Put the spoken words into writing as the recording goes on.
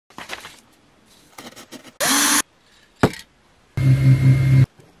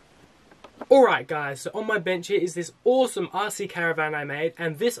Alright guys, so on my bench here is this awesome RC Caravan I made,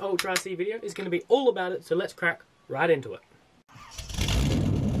 and this Ultra RC video is going to be all about it, so let's crack right into it.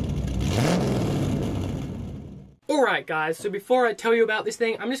 Alright guys, so before I tell you about this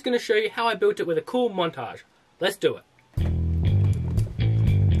thing, I'm just going to show you how I built it with a cool montage. Let's do it.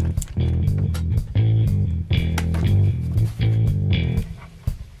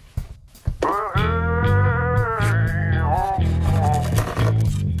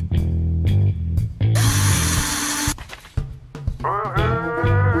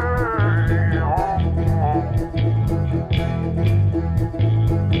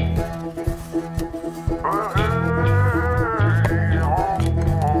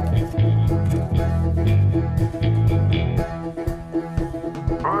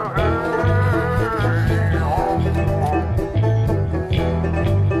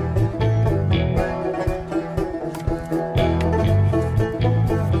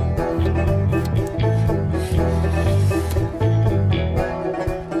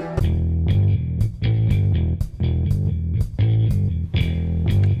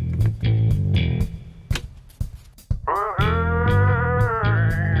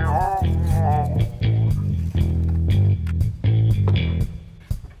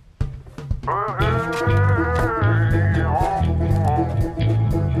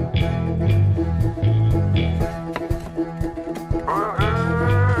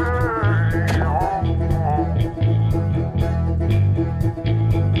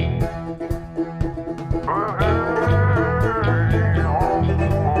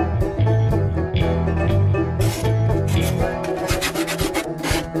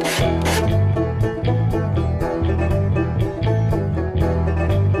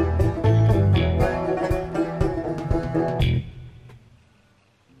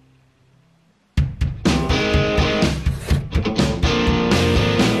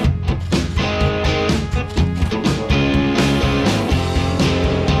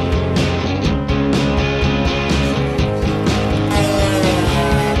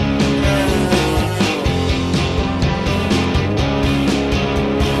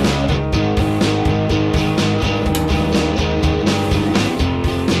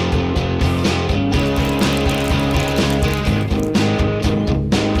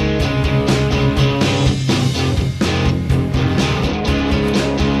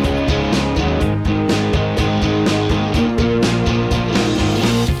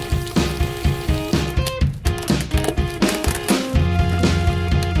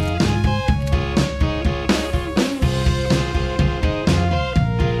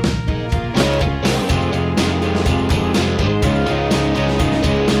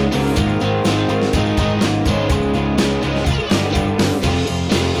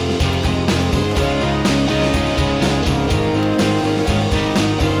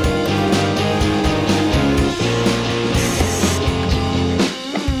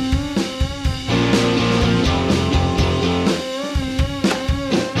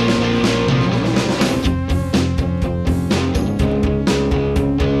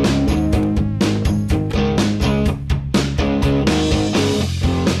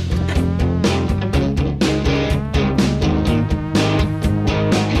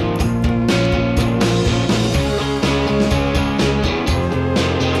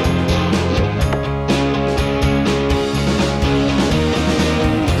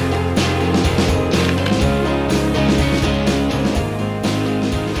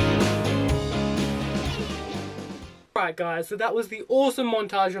 Alright guys, so that was the awesome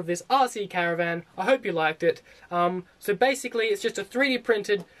montage of this RC Caravan. I hope you liked it. So basically it's just a 3D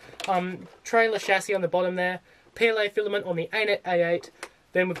printed trailer chassis on the bottom there, PLA filament on the A-net A8,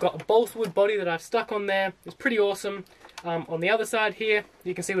 then we've got a balsa wood body that I've stuck on there. It's pretty awesome. On the other side here,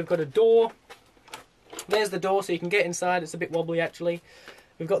 you can see we've got a door. There's the door so you can get inside. It's a bit wobbly actually.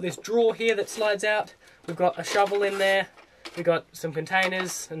 We've got this drawer here that slides out. We've got a shovel in there. We've got some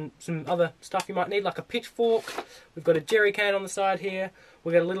containers and some other stuff you might need, like a pitchfork. We've got a jerry can on the side here.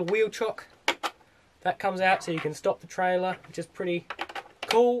 We've got a little wheel chock that comes out so you can stop the trailer, which is pretty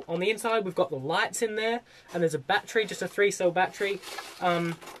cool. On the inside we've got the lights in there, and there's a battery, just a 3-cell battery,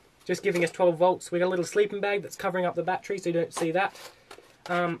 just giving us 12 volts. We've got a little sleeping bag that's covering up the battery so you don't see that.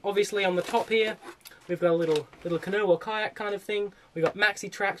 Obviously on the top here we've got a little canoe or kayak kind of thing. We've got maxi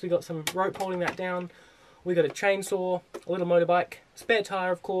tracks, we've got some rope holding that down. We got a chainsaw, a little motorbike, spare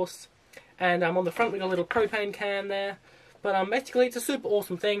tyre of course, and on the front we got a little propane can there. But basically it's a super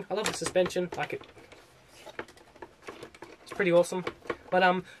awesome thing. I love the suspension, like it's pretty awesome.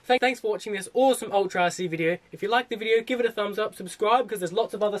 But thanks for watching this awesome Ultra RC video. If you liked the video, give it a thumbs up, subscribe because there's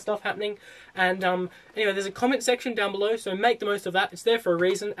lots of other stuff happening. And anyway, there's a comment section down below, so make the most of that. It's there for a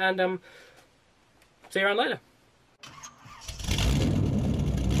reason. And See you around later.